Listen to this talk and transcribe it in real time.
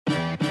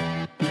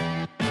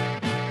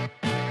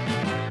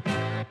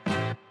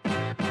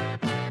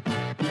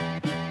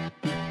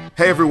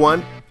Hey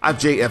everyone, I'm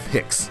JF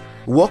Hicks.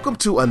 Welcome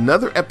to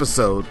another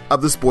episode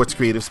of the Sports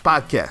Creatives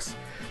Podcast.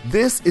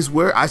 This is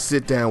where I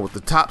sit down with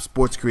the top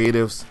sports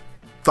creatives,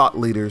 thought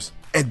leaders,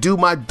 and do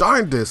my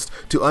darndest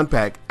to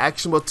unpack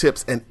actionable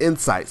tips and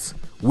insights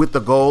with the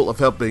goal of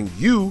helping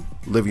you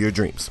live your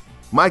dreams.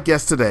 My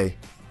guest today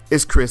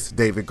is Chris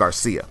David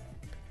Garcia,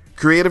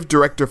 creative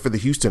director for the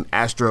Houston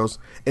Astros,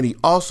 and he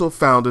also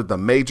founded the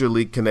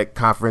MLC Connect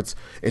Conference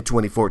in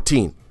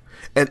 2014,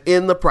 and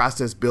in the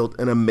process built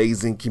an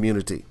amazing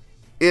community.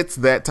 It's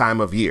that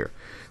time of year,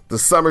 the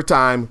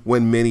summertime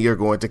when many are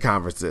going to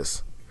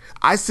conferences.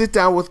 I sit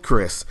down with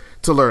Chris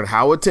to learn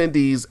how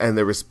attendees and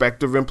their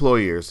respective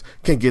employers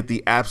can get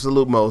the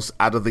absolute most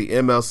out of the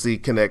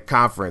MLC Connect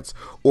Conference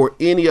or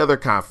any other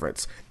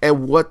conference,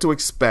 and what to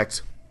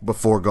expect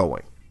before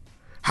going,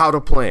 how to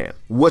plan,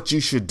 what you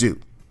should do.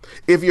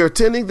 If you're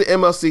attending the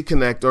MLC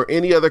Connect or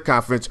any other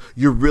conference,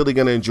 you're really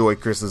going to enjoy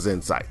Chris's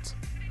insights.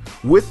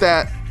 With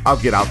that, I'll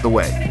get out the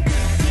way.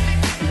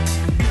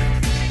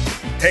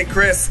 Hey,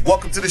 Chris,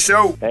 welcome to the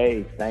show.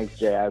 Hey, thanks,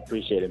 Jay. I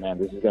appreciate it, man.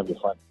 This is going to be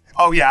fun.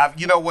 Oh, yeah.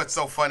 You know what's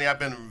so funny? I've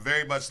been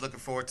very much looking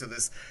forward to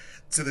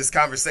this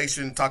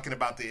conversation, talking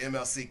about the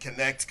MLC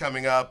Connect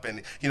coming up.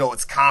 And, you know,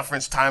 it's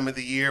conference time of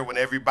the year when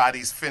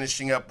everybody's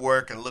finishing up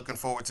work and looking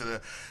forward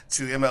to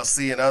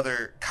MLC and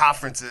other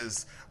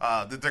conferences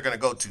that they're going to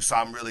go to. So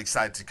I'm really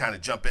excited to kind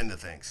of jump into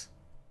things.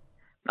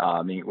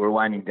 I mean, we're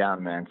winding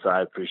down, man, so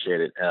I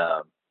appreciate it.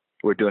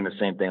 We're doing the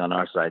same thing on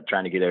our side,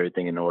 trying to get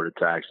everything in order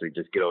to actually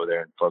just get over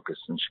there and focus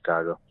in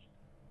Chicago.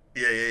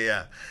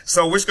 Yeah.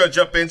 So we're just going to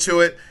jump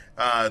into it.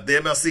 The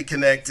MLC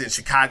Connect in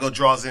Chicago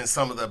draws in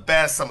some of the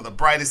best, some of the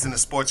brightest in the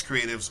sports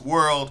creatives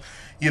world.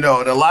 You know,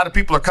 and a lot of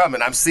people are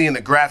coming. I'm seeing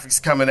the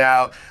graphics coming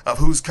out of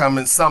who's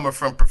coming. Some are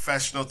from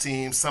professional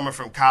teams, some are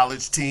from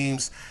college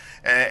teams,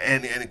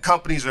 and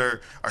companies are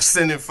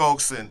sending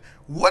folks. And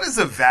what is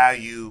the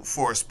value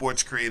for a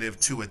sports creative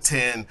to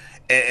attend,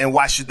 and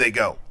why should they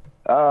go?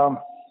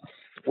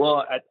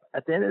 Well,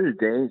 at the end of the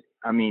day,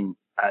 I mean,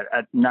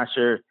 I'm not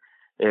sure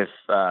if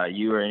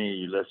you or any of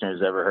your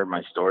listeners ever heard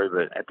my story,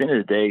 but at the end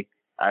of the day,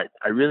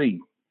 I really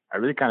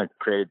kind of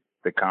created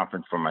the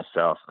conference for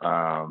myself.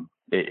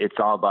 It's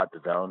all about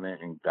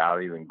development and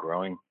value and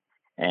growing.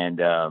 And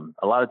a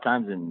lot of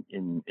times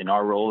in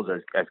our roles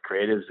as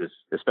creatives,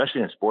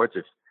 especially in sports,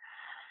 if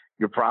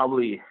you're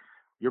probably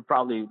the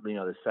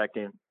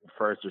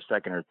first or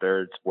second or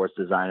third sports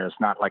designer. It's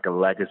not like a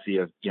legacy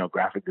of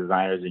graphic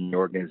designers in your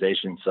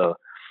organization. So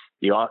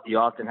you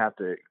often have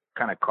to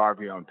kind of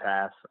carve your own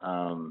path.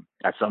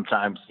 At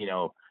sometimes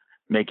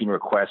making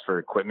requests for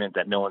equipment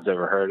that no one's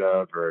ever heard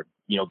of, or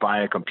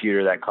buying a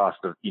computer that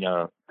costs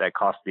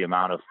the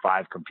amount of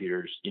 5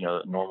 computers,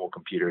 normal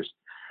computers.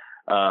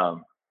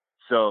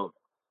 So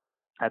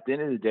at the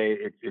end of the day,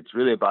 it's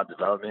really about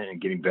development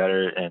and getting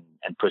better and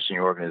pushing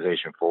your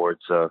organization forward.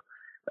 So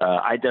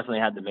I definitely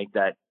had to make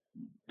that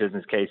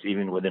business case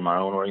even within my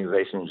own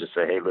organization and just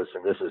say, hey,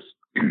 listen,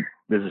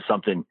 this is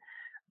something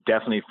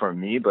definitely for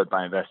me, but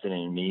by investing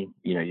in me,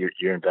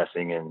 you're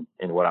investing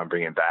in what I'm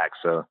bringing back.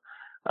 So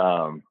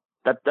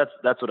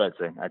that's what I'd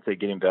say. I'd say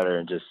getting better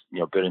and just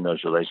building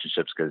those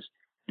relationships, because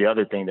the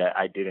other thing that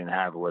I didn't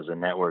have was a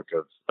network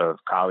of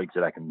colleagues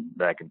that I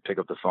can pick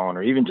up the phone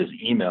or even just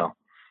email.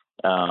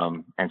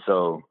 And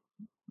so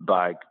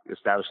by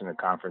establishing the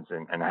conference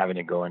and having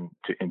it go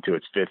into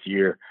its 5th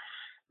year,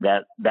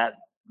 that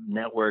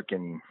network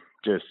and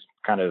just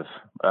kind of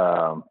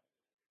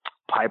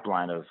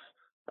pipeline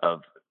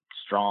of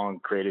strong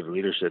creative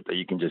leadership that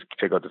you can just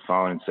pick up the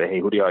phone and say, hey,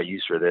 who do y'all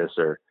use for this?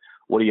 Or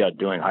what are y'all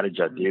doing? How did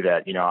y'all do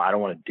that? I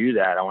don't want to do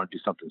that. I want to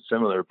do something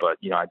similar, but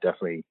I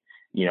definitely,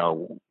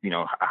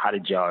 how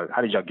did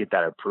y'all get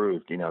that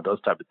approved?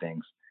 Those type of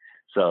things.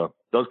 So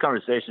those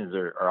conversations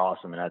are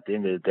awesome. And at the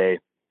end of the day,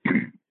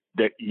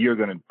 that you're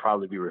going to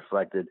probably be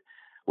reflected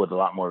with a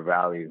lot more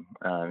value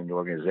in your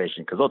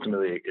organization, because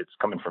ultimately it's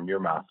coming from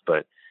your mouth.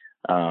 But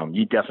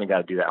you definitely got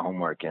to do that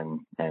homework and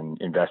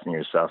invest in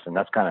yourself. And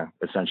that's kind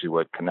of essentially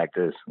what Connect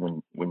is,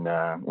 when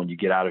you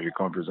get out of your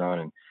comfort zone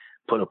and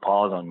put a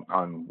pause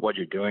on what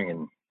you're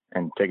doing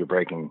and take a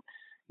break and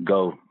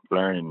go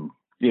learn. And,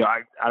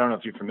 I don't know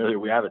if you're familiar,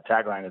 we have a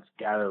tagline that's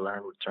gather,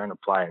 learn, return,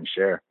 apply, and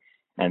share.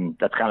 And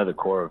that's kind of the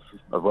core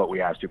of what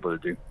we ask people to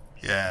do.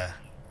 Yeah.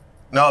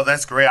 No,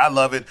 that's great. I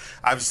love it.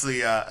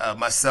 Obviously,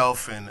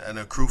 myself and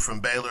a crew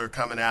from Baylor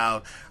coming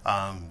out.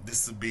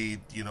 This would be,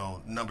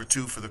 number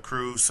 2 for the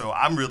crew. So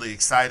I'm really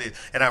excited.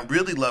 And I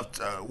really loved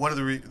one of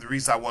the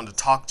reasons I wanted to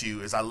talk to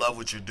you is I love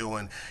what you're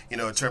doing, in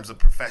terms of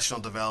professional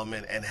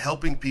development and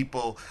helping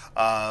people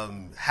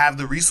have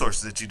the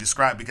resources that you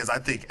described, because I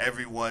think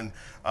everyone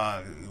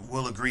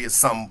will agree at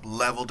some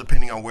level,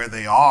 depending on where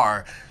they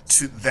are,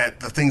 that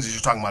the things that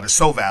you're talking about are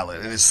so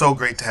valid. And it's so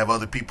great to have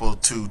other people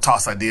to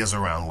toss ideas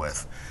around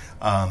with.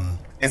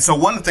 And so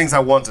one of the things I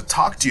want to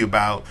talk to you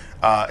about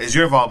is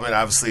your involvement,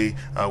 obviously,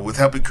 with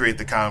helping create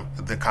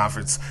the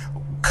conference.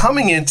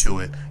 Coming into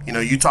it,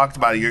 you talked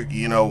about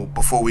it,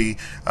 before we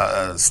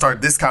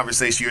start this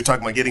conversation, you're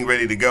talking about getting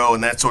ready to go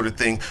and that sort of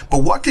thing.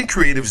 But what can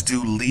creatives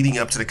do leading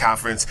up to the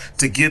conference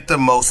to get the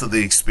most of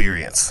the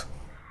experience?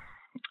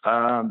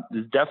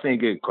 This is definitely a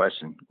good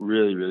question.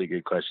 Really, really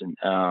good question.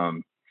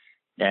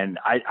 And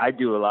I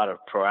do a lot of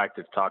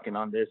proactive talking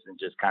on this and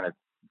just kind of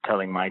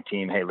telling my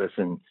team, hey,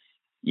 listen,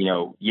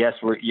 yes,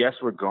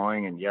 we're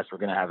going, and yes, we're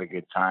going to have a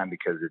good time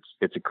because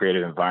it's a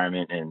creative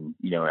environment. And,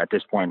 at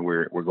this point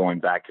we're going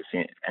back to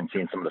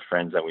seeing some of the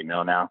friends that we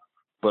know now.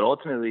 But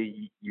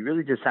ultimately you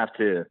really just have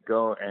to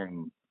go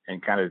and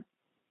kind of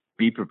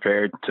be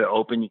prepared to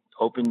open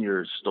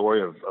your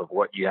story of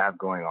what you have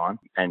going on,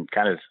 and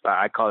kind of,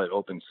 I call it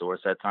open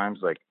source at times,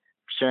 like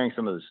sharing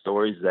some of the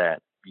stories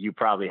that you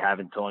probably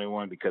haven't told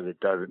anyone because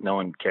no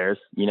one cares,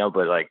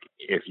 but like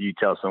if you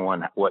tell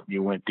someone what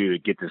you went through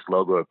to get this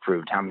logo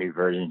approved, how many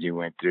versions you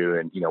went through,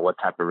 and, what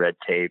type of red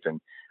tape and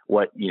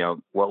what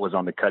was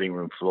on the cutting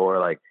room floor,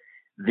 like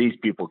these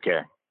people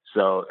care.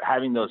 So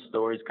having those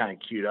stories kind of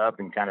queued up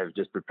and kind of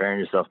just preparing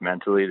yourself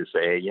mentally to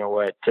say, hey, you know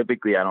what,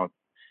 typically I don't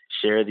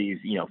share these,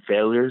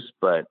 failures,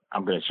 but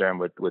I'm going to share them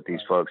with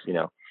these folks,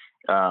 and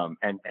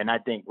I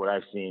think what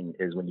I've seen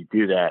is when you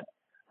do that,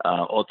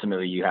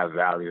 ultimately you have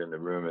value in the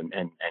room,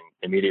 and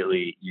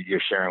immediately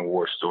you're sharing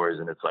war stories,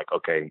 and it's like,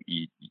 okay,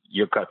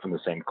 you're cut from the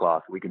same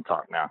cloth. We can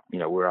talk now.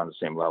 We're on the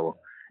same level,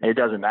 and it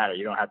doesn't matter.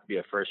 You don't have to be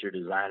a first year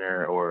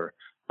designer or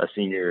a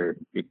senior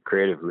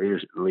creative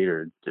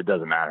leader. It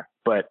doesn't matter.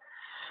 But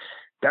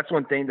that's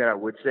one thing that I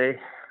would say,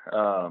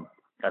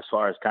 as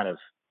far as kind of,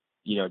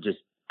 just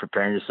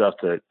preparing yourself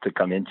to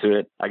come into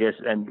it, I guess.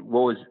 And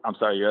I'm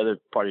sorry, your other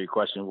part of your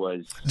question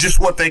was just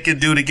what they can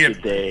do to get,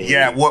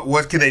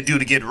 what can they do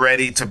to get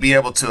ready to be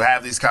able to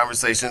have these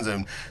conversations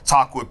and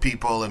talk with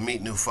people and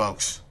meet new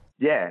folks?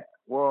 Yeah.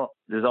 Well,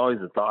 there's always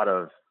the thought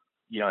of,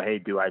 hey,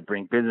 do I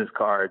bring business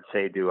cards?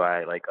 Hey, do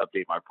I like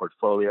update my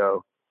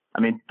portfolio? I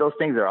mean, those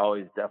things are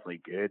always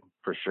definitely good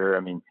for sure.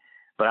 I mean,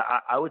 but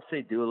I would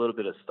say do a little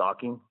bit of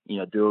stalking,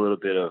 do a little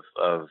bit of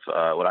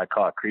what I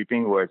call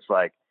creeping, where it's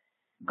like,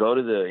 go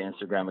to the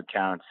Instagram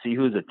account, see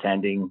who's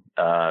attending.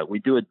 We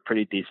do a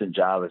pretty decent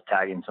job of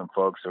tagging some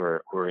folks who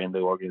are in the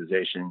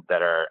organization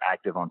that are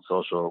active on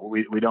social.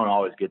 We don't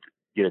always get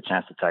a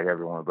chance to tag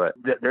everyone, but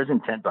there's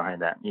intent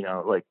behind that.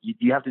 Like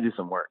you have to do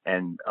some work.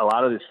 And a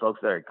lot of these folks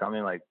that are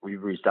coming, like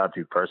we've reached out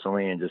to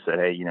personally and just said,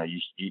 hey,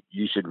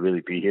 you should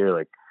really be here.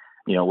 Like,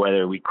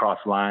 whether we cross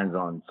lines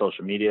on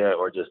social media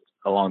or just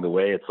along the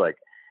way, it's like,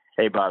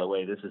 hey, by the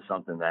way, this is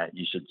something that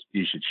you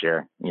should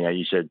share.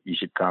 You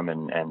should come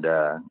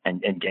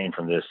and gain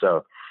from this.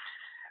 So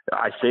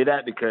I say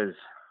that because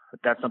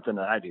that's something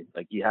that I do.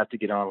 Like you have to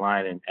get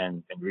online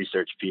and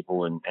research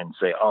people and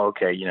say, oh,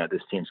 okay,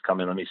 this team's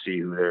coming. Let me see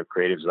who their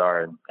creatives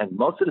are. And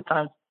most of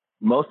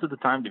the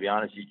time, to be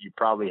honest, you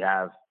probably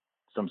have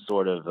some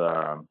sort of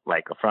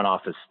like a front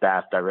office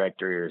staff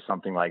directory or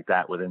something like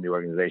that within the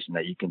organization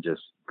that you can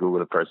just Google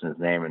the person's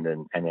name and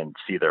then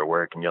see their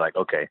work, and you're like,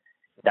 okay,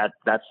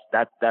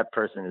 that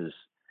person is,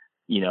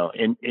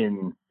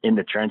 in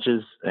the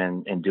trenches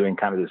and doing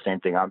kind of the same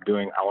thing I'm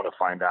doing. I want to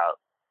find out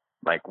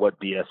like what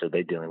BS are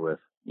they dealing with,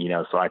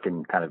 so I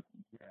can kind of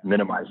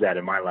minimize that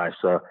in my life.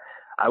 So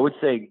I would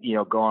say,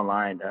 go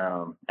online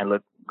and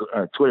look.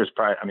 Instagram's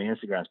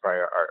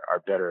probably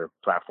our better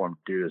platform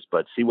to do this,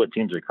 but see what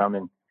teams are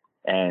coming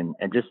and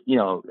just,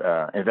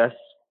 invest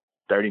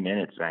 30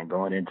 minutes, man,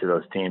 going into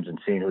those teams and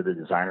seeing who the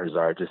designers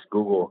are. Just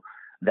Google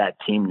that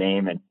team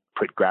name and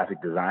put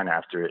graphic design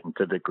after it, and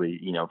typically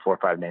 4 or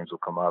 5 names will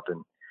come up,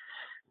 and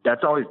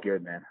that's always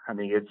good, man. I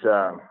mean,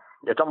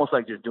 it's almost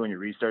like just doing your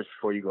research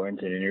before you go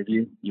into an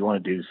interview. You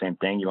want to do the same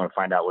thing. You want to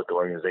find out what the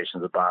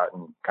organization's about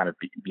and kind of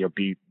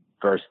be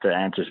first to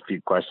answer a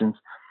few questions.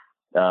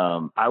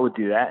 I would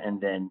do that,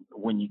 and then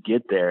when you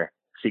get there,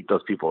 seek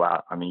those people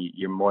out. I mean,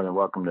 you're more than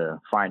welcome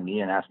to find me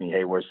and ask me,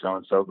 hey, where's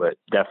so-and-so, but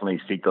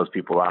definitely seek those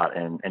people out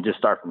and just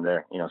start from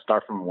there.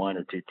 Start from 1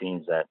 or 2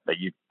 teams that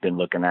you've been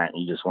looking at, and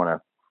you just want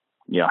to,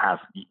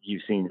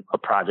 you've seen a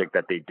project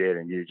that they did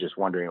and you're just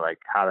wondering like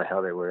how the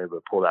hell they were able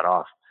to pull that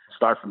off.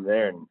 Start from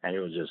there, and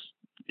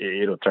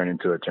it'll turn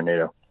into a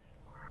tornado.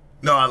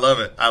 No, I love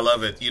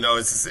it.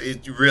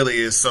 It really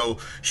is so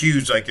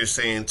huge, like you're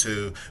saying,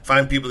 to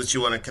find people that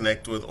you want to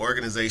connect with,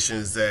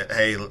 organizations that,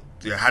 hey,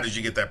 how did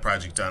you get that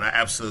project done? I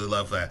absolutely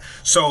love that.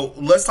 So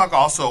let's talk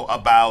also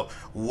about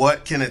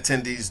what can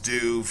attendees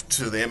do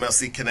to the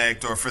MLC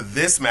Connect, or for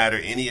this matter,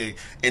 any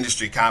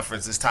industry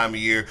conference this time of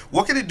year.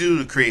 What can they do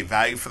to create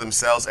value for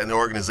themselves and their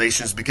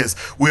organizations? Because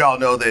we all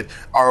know that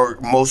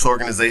most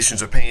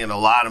organizations are paying a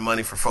lot of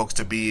money for folks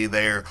to be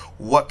there.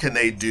 What can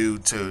they do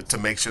to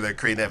make sure they're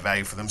creating that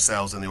value for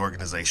themselves and the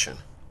organization?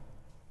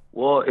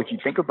 Well, if you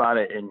think about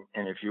it, and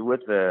if you're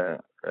with a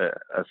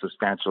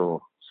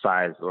substantial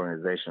size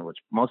organization, which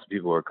most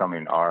people are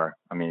coming are,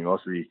 I mean,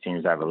 most of these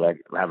teams have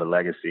a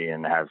legacy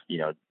and have,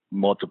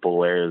 multiple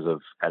layers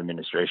of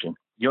administration.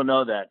 You'll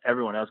know that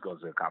everyone else goes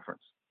to the conference.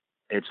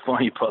 It's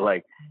funny, but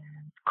like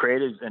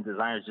creatives and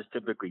designers just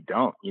typically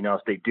don't.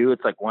 If they do,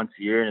 it's like once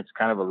a year, and it's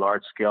kind of a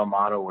large scale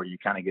model where you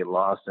kind of get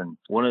lost. And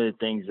one of the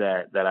things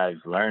that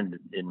I've learned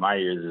in my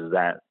years is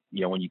that,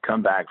 when you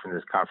come back from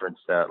this conference,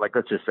 like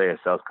let's just say a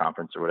sales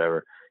conference or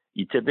whatever,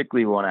 you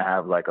typically want to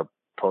have like a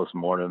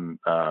post-mortem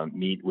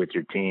meet with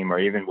your team or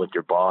even with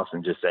your boss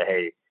and just say,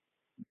 hey,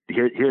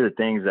 here are the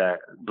things that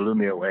blew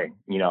me away.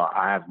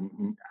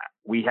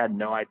 We had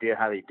no idea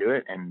how they do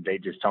it, and they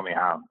just told me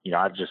how.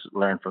 I just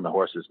learned from the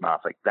horse's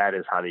mouth. Like, that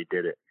is how they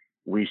did it.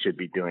 We should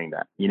be doing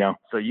that.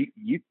 So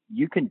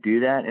you can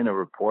do that in a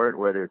report,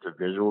 whether it's a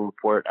visual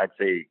report. I'd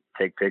say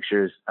take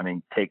pictures. I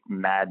mean, take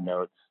mad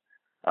notes.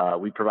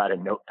 We provide a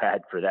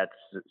notepad for that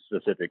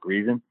specific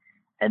reason,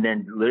 and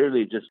then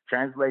literally just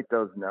translate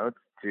those notes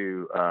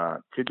to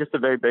just a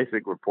very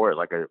basic report,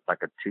 like a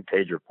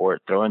 2-page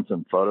report. Throw in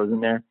some photos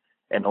in there,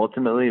 and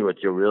ultimately, what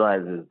you'll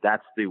realize is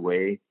that's the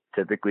way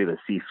typically the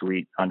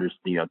C-suite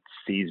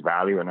sees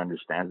value and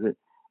understands it.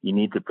 You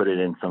need to put it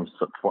in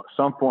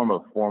some form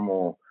of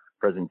formal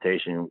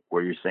presentation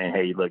where you're saying,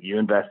 hey, look, you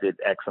invested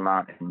X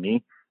amount in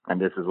me,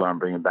 and this is what I'm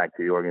bringing back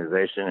to the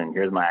organization, and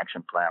here's my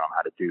action plan on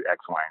how to do X,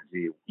 Y, and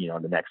Z,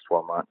 in the next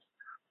 12 months.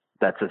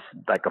 That's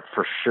like a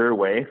for sure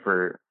way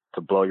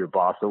to blow your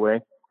boss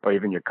away, or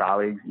even your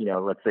colleagues.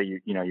 Let's say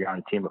you're on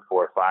a team of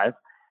 4 or 5.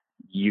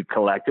 You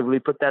collectively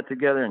put that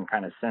together and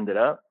kind of send it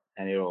up,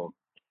 and it'll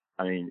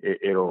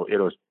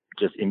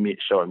just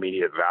show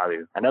immediate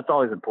value. And that's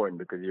always important,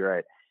 because you're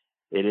right.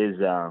 It is,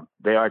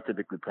 they are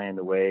typically paying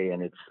the way,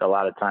 and it's a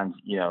lot of times,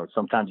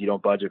 sometimes you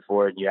don't budget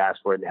for it and you ask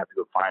for it and you have to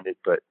go find it,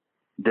 but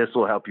this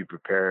will help you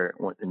prepare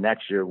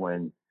next year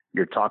when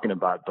you're talking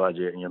about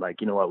budget and you're like,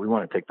 you know what, we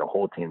want to take the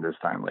whole team this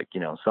time. Like,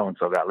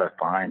 so-and-so got left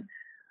behind.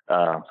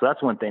 So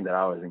that's one thing that I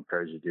always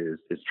encourage you to do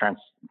is kind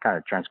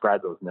of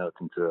transcribe those notes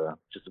into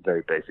just a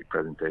very basic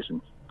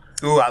presentation.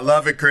 Ooh, I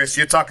love it, Chris.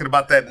 You're talking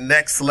about that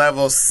next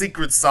level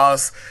secret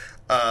sauce,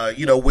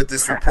 with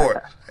this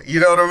report.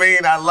 You know what I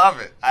mean? I love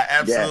it. I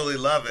absolutely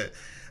love it.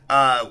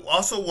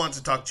 Also want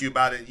to talk to you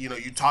about it.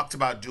 You talked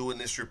about doing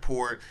this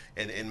report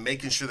and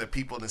making sure that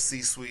people in the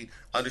C-suite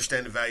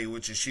understand the value,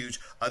 which is huge.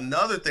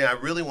 Another thing I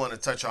really want to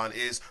touch on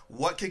is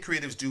what can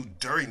creatives do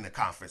during the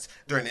conference,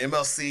 during the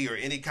MLC or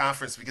any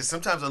conference, because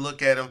sometimes I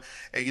look at them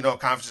and,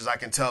 conferences I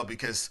can tell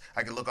because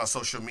I can look on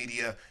social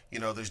media,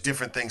 there's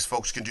different things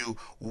folks can do.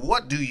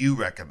 What do you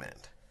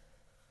recommend?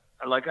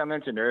 Like I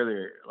mentioned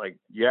earlier, like,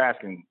 you're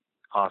asking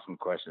awesome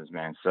questions,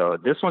 man. So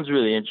this one's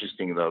really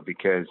interesting though,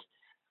 because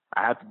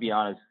I have to be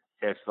honest,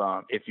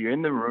 if you're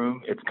in the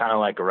room, it's kind of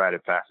like a rite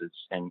of passage,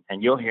 and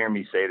you'll hear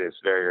me say this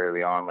very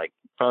early on, like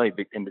probably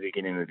in the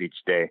beginning of each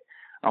day.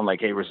 I'm like,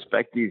 hey,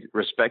 respect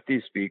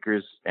these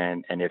speakers,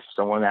 and if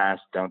someone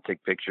asks, don't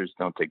take pictures.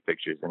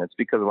 And it's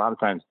because a lot of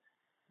times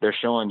they're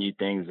showing you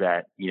things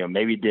that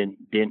maybe didn't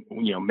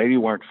maybe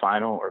weren't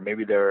final, or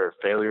maybe they're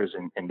failures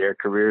in their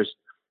careers.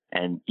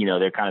 And,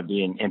 they're kind of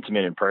being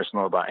intimate and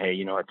personal about,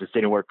 hey, this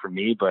didn't work for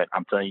me, but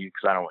I'm telling you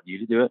because I don't want you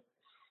to do it.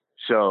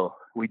 So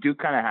we do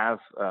kind of have,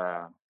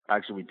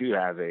 we do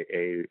have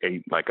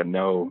a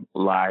no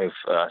live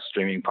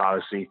streaming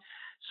policy.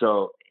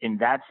 So in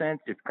that sense,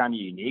 it's kind of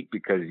unique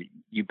because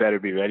you better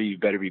be ready. You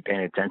better be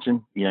paying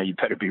attention. You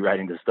better be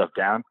writing this stuff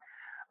down.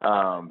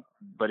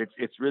 But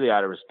it's really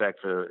out of respect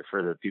for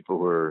the people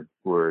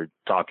who are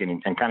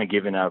talking and kind of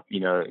giving up,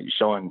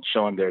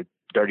 showing their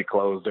dirty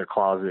clothes, their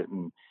closet,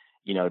 and,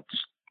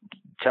 just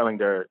telling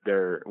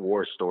their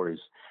war stories.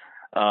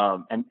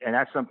 And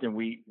that's something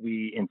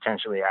we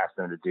intentionally ask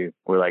them to do.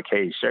 We're like,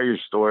 hey, share your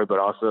story, but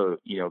also,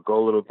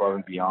 go a little above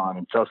and beyond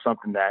and tell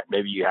something that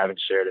maybe you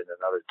haven't shared in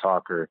another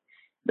talk, or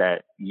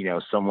that,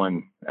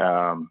 someone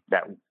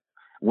that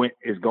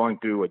is going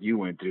through what you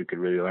went through could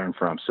really learn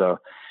from. So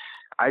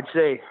I'd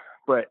say,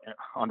 but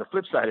on the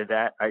flip side of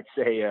that, I'd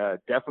say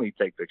definitely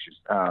take pictures.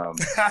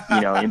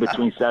 In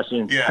between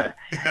sessions,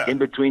 in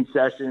between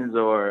sessions,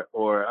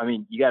 or I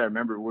mean, you got to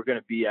remember we're going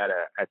to be at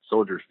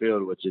Soldier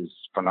Field, which is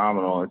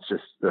phenomenal. It's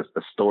just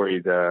the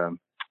storied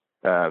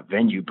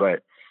venue,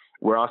 but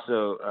we're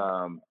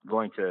also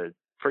going to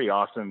pretty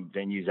awesome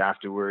venues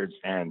afterwards,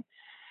 and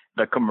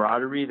the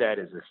camaraderie that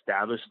is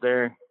established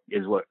there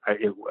is what,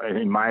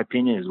 in my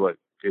opinion, is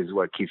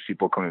what keeps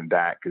people coming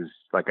back. Because,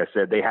 like I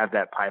said, they have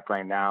that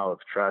pipeline now of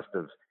trust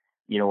of,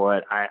 you know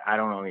what, I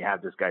don't only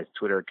have this guy's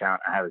Twitter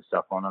account, I have his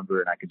cell phone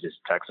number, and I could just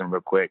text him real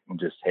quick and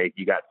just, hey,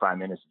 you got 5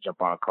 minutes to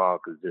jump on a call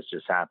because this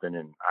just happened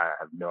and I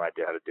have no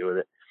idea how to deal with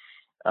it.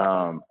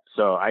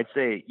 So I'd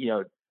say,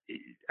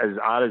 as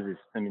odd as this,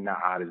 not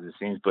odd as it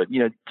seems, but,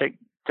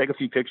 take a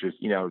few pictures,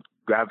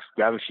 grab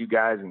a few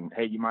guys and,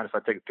 hey, you mind if I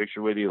take a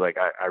picture with you? Like,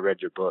 I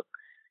read your book.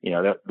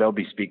 There'll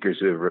be speakers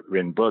who have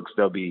written books.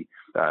 There'll be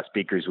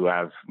speakers who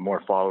have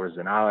more followers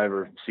than I'll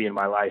ever see in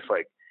my life.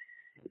 Like,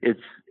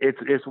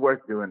 it's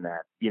worth doing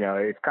that.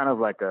 It's kind of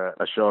like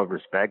a show of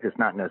respect. It's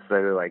not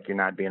necessarily like you're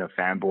not being a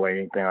fanboy or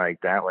anything like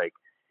that. Like,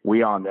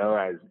 we all know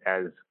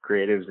as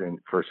creatives and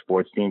for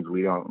sports teams,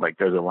 we don't, like,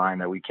 there's a line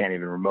that we can't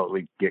even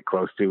remotely get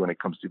close to when it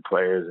comes to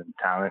players and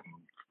talent and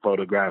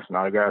photographs and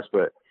autographs.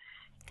 But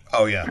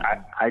oh yeah,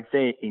 I'd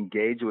say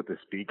engage with the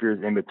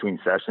speakers in between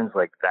sessions.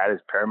 Like, that is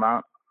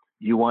paramount.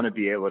 You want to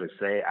be able to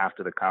say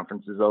after the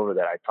conference is over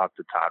that I talked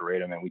to Todd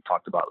Radom and we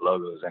talked about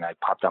logos, and I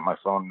popped out my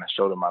phone and I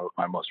showed him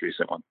my most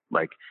recent one.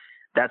 Like,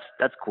 that's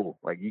cool.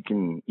 Like, you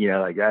can,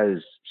 like, that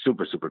is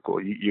super, super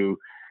cool.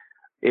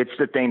 It's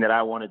the thing that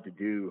I wanted to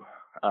do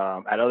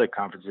At other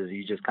conferences,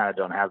 you just kind of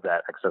don't have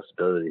that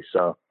accessibility.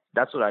 So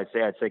that's what I'd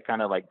say. I'd say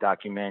kind of like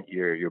document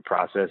your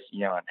process,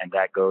 and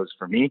that goes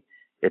for me.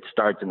 It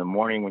starts in the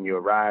morning when you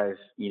arrive.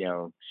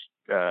 You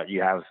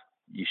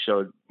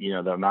showed,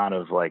 the amount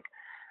of like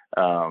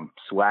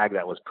swag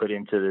that was put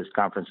into this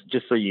conference,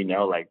 just so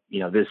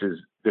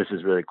this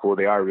is really cool.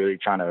 They are really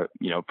trying to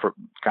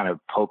kind of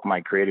poke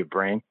my creative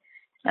brain.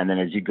 And then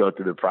as you go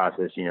through the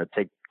process,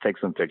 take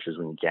some pictures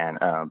when you can.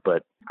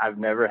 But I've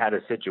never had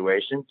a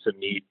situation to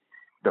meet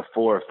the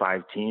 4 or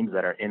 5 teams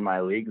that are in my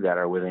league that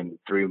are within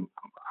 3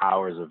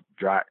 hours of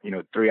drive,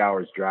 3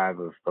 hours drive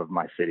of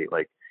my city.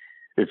 Like,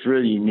 it's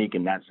really unique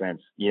in that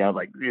sense.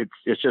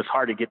 It's just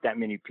hard to get that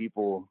many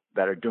people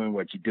that are doing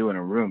what you do in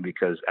a room,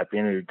 because at the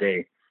end of the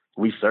day,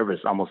 we service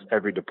almost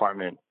every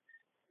department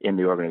in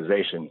the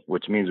organization,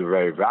 which means we're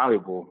very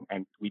valuable,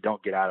 and we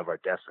don't get out of our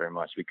desk very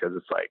much, because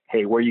it's like,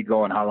 hey, where are you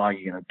going? How long are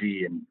you going to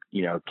be? And,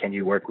 can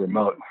you work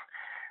remote?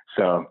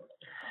 So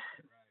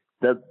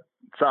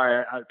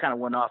sorry, I kind of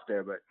went off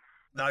there, but.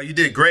 No, you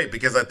did great,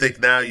 because I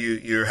think now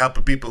you're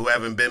helping people who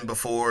haven't been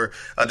before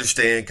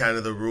understand kind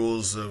of the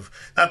rules of,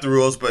 not the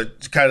rules,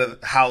 but kind of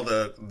how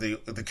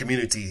the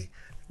community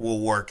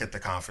will work at the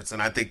conference.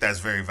 And I think that's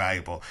very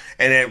valuable.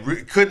 And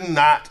it could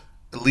not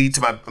lead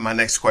to my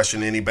next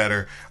question any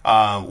better.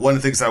 One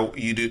of the things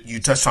you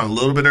touched on a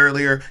little bit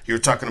earlier, you were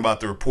talking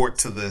about the report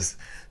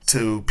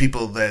to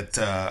people that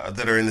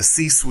are in the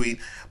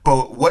C-suite.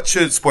 But what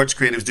should sports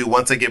creatives do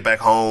once they get back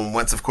home?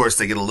 Once, of course,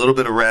 they get a little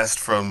bit of rest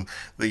from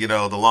the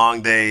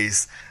long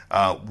days.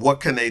 What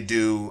can they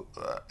do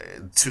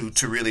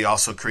to really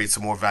also create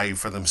some more value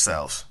for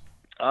themselves?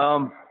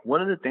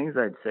 One of the things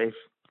I'd say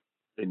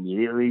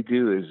immediately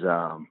do is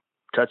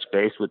touch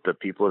base with the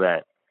people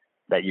that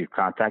you've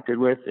contacted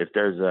with. If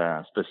there's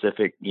a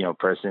specific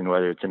person,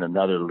 whether it's in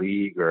another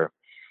league or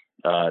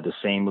the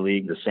same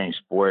league, the same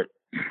sport,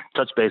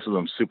 touch base with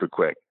them super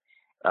quick.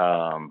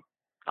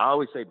 I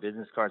always say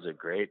business cards are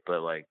great,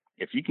 but like,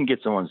 if you can get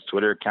someone's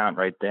Twitter account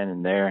right then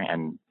and there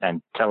and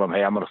tell them,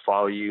 hey, I'm going to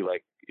follow you.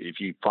 Like, if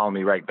you follow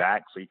me right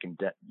back, so you can,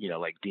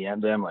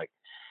 DM them, like,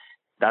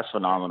 that's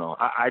phenomenal.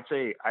 I'd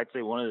say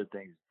one of the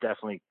things,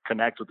 definitely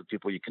connect with the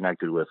people you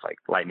connected with, like,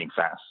 lightning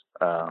fast.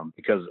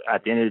 Because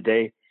at the end of the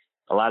day,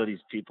 a lot of these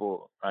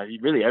people,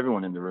 really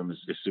everyone in the room is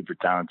super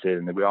talented,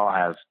 and we all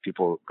have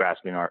people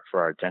grasping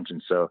for our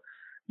attention. So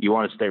you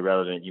want to stay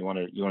relevant. You want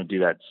to do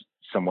that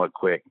somewhat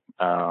quick.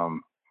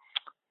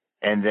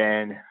 And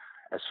then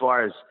as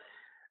far as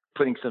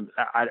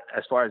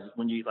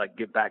when you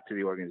get back to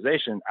the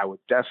organization, I would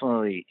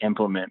definitely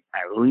implement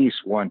at least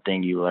one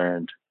thing you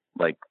learned,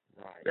 like,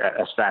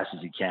 as fast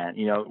as you can,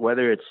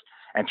 whether it's,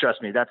 and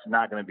trust me, that's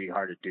not going to be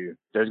hard to do.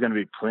 There's going to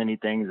be plenty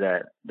things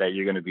that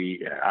you're going to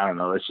be, I don't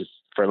know, let's just,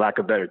 for lack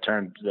of a better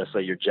term, let's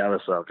say you're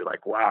jealous of. You're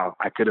like, wow,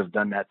 I could have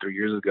done that 3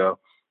 years ago,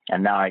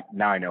 and now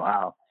I know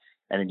how.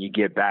 And then you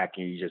get back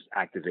and you just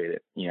activate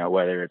it,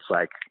 whether it's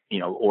like,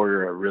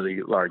 order a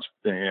really large,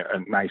 a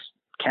nice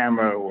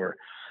camera, or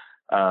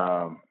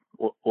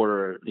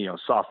order,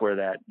 software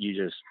that you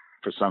just,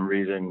 for some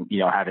reason,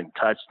 haven't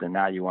touched, and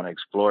now you want to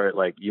explore it.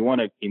 Like, you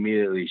want to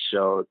immediately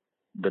show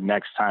the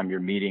next time you're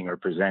meeting or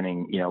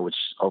presenting, which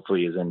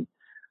hopefully is in,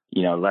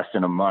 less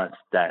than a month,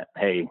 that,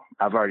 hey,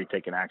 I've already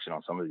taken action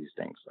on some of these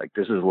things. Like,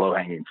 this is low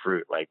hanging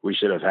fruit. Like, we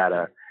should have had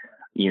a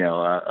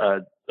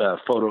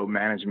photo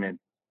management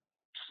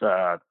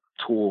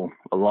tool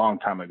a long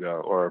time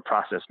ago, or a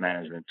process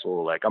management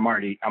tool. Like, I'm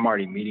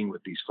already meeting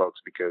with these folks,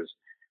 because,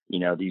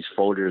 these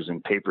folders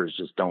and papers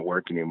just don't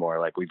work anymore.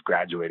 Like, we've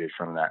graduated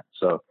from that.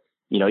 So,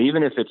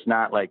 even if it's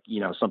not like,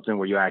 something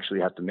where you actually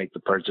have to make the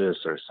purchase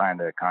or sign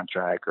the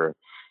contract or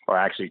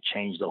actually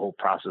change the whole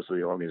process of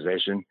the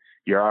organization,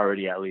 you're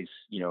already at least,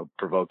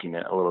 provoking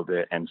it a little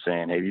bit and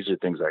saying, hey, these are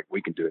things like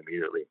we can do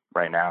immediately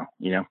right now,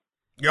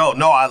 Yo,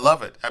 no, I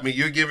love it. I mean,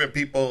 you're giving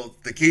people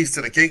the keys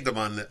to the kingdom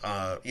on,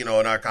 in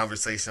our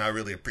conversation. I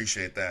really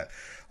appreciate that.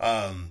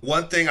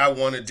 One thing I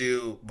want to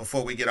do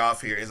before we get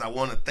off here is I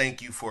want to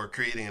thank you for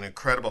creating an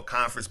incredible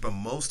conference, but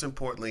most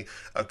importantly,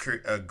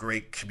 a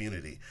great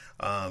community.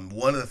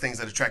 One of the things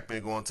that attracted me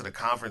to going to the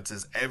conference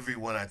is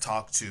everyone I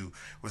talked to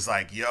was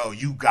like, yo,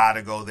 you got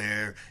to go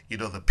there.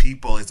 The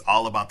people, it's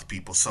all about the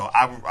people. So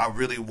I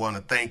really want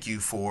to thank you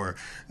for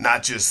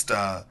not just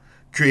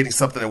creating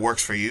something that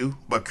works for you,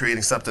 but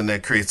creating something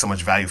that creates so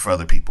much value for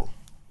other people.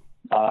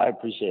 I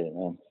appreciate it,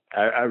 man.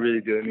 I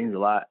really do. It means a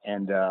lot.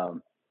 And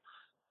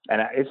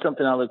it's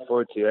something I look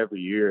forward to every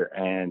year.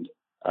 And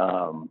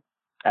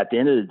at the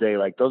end of the day,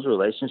 like, those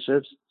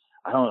relationships,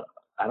 I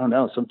don't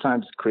know.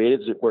 Sometimes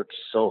creatives work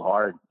so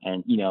hard,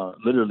 and,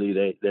 literally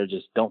they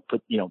just don't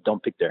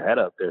pick their head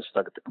up. They're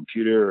stuck at the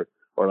computer,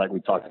 or like we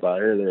talked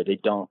about earlier, they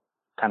don't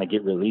kind of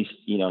get released.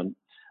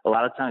 A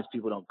lot of times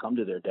people don't come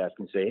to their desk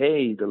and say,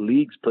 hey, the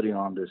league's putting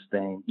on this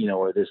thing,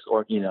 or this,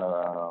 or,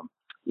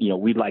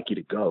 we'd like you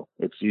to go.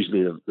 It's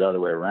usually the other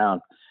way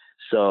around.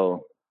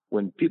 So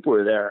when people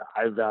are there,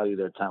 I value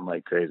their time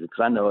like crazy,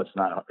 because I know it's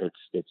not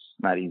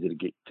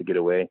easy to get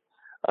away.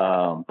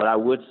 But I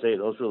would say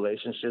those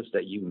relationships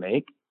that you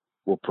make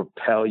will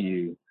propel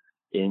you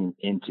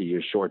into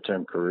your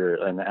short-term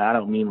career. And I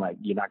don't mean like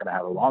you're not going to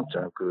have a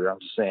long-term career. I'm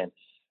just saying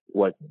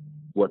what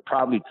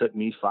probably took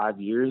me 5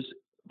 years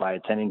by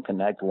attending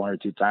Connect 1 or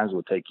 2 times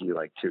will take you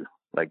like 2.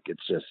 Like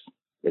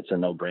it's a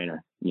no-brainer,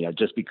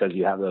 just because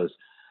you have those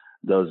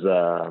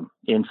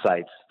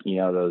insights,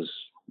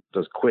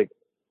 those quick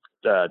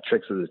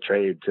tricks of the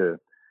trade to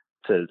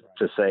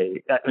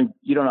say. I mean,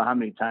 you don't know how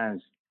many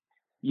times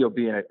you'll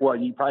be in it. Well,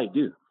 you probably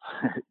do.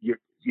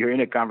 You're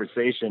in a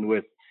conversation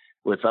with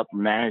upper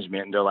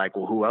management, and they're like,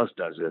 "Well, who else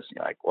does this?"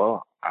 You're like,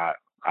 "Well,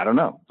 I don't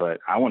know, but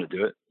I want to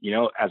do it."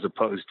 As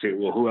opposed to,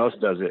 "Well, who else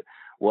does it?"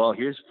 Well,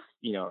 here's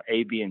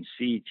A, B, and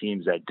C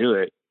teams that do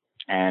it.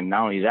 And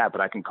not only that, but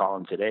I can call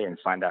them today and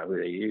find out who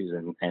they use.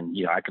 And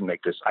I can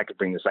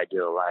bring this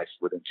idea to life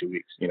within 2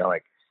 weeks.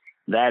 Like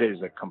that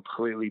is a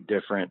completely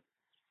different,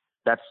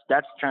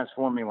 that's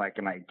transforming like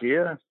an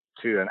idea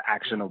to an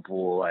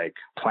actionable like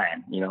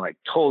plan, like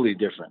totally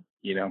different,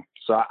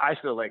 So I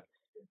feel like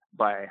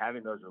by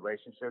having those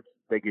relationships,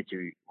 they get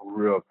you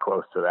real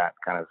close to that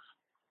kind of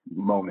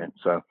moment.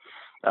 So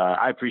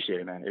I appreciate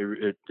it, man.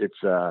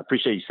 It's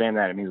appreciate you saying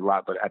that. It means a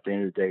lot, but at the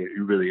end of the day,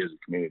 it really is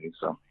a community.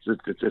 So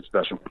it's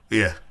special.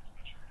 Yeah.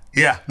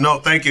 Yeah. No,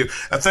 thank you.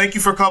 Thank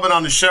you for coming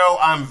on the show.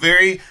 I'm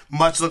very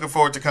much looking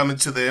forward to coming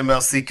to the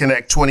MLC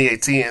Connect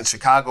 2018 in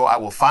Chicago. I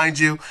will find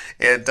you.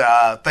 And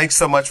thanks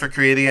so much for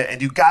creating it.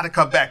 And you got to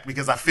come back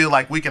because I feel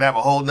like we could have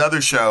a whole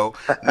nother show,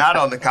 not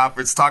on the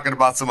conference, talking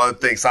about some other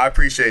things. So I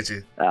appreciate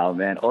you. Oh,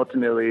 man.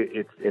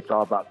 Ultimately, it's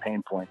all about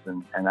pain points.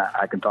 And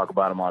I can talk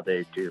about them all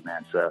day, too,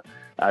 man. So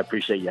I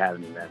appreciate you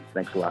having me, man.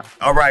 Thanks a lot.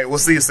 All right. We'll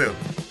see you soon.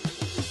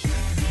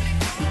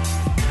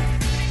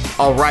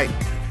 All right.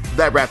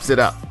 That wraps it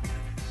up.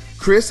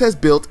 Chris has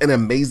built an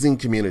amazing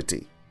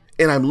community,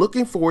 and I'm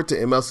looking forward to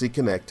MLC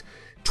Connect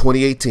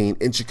 2018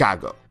 in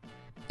Chicago.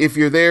 If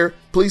you're there,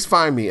 please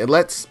find me and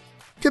let's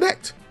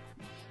connect.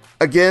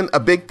 Again, a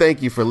big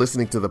thank you for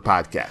listening to the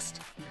podcast.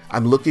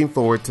 I'm looking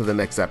forward to the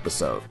next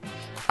episode.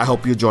 I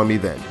hope you'll join me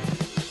then.